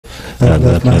I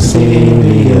love my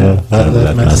cereal. I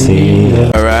love my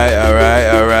cereal. Alright.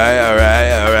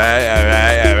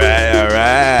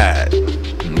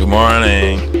 Good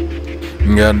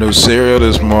morning. Got new cereal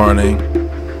this morning.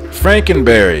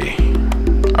 Frankenberry.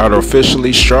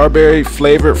 Artificially strawberry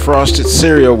flavored frosted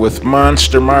cereal with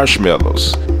monster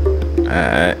marshmallows.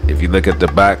 If you look at the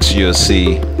box, you'll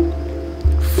see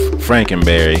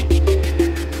Frankenberry,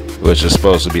 which is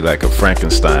supposed to be like a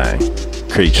Frankenstein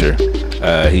creature.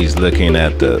 He's looking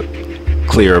at the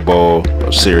clear bowl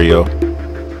of cereal.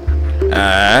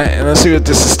 And let's see what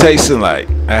this is tasting like.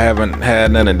 I haven't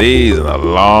had none of these in a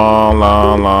long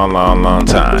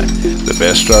time. The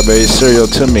best strawberry cereal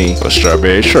to me was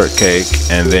strawberry shortcake,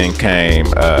 and then came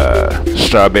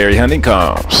strawberry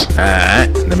honeycombs.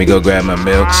 Alright, let me go grab my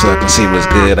milk so I can see what's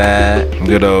good.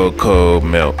 Good old cold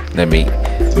milk. Let me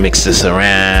mix this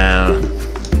around,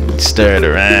 stir it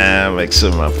around, make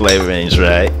sure my flavoring's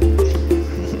right.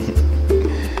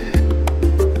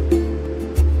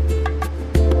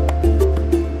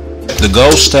 The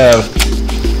ghosts have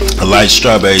a light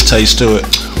strawberry taste to it.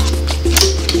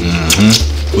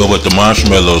 But with the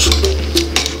marshmallows,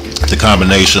 the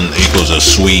combination equals a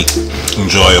sweet,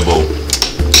 enjoyable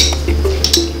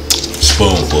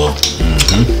spoonful.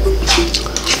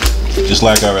 Just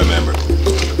like I remember.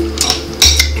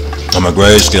 And my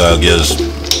grayscale gives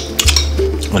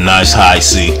a nice high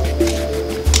C.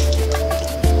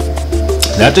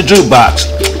 Not the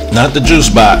jukebox, not the juice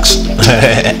box,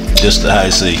 just the high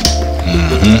C.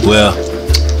 Well,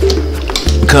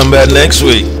 come back next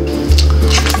week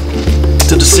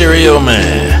to the Cereal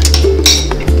Man.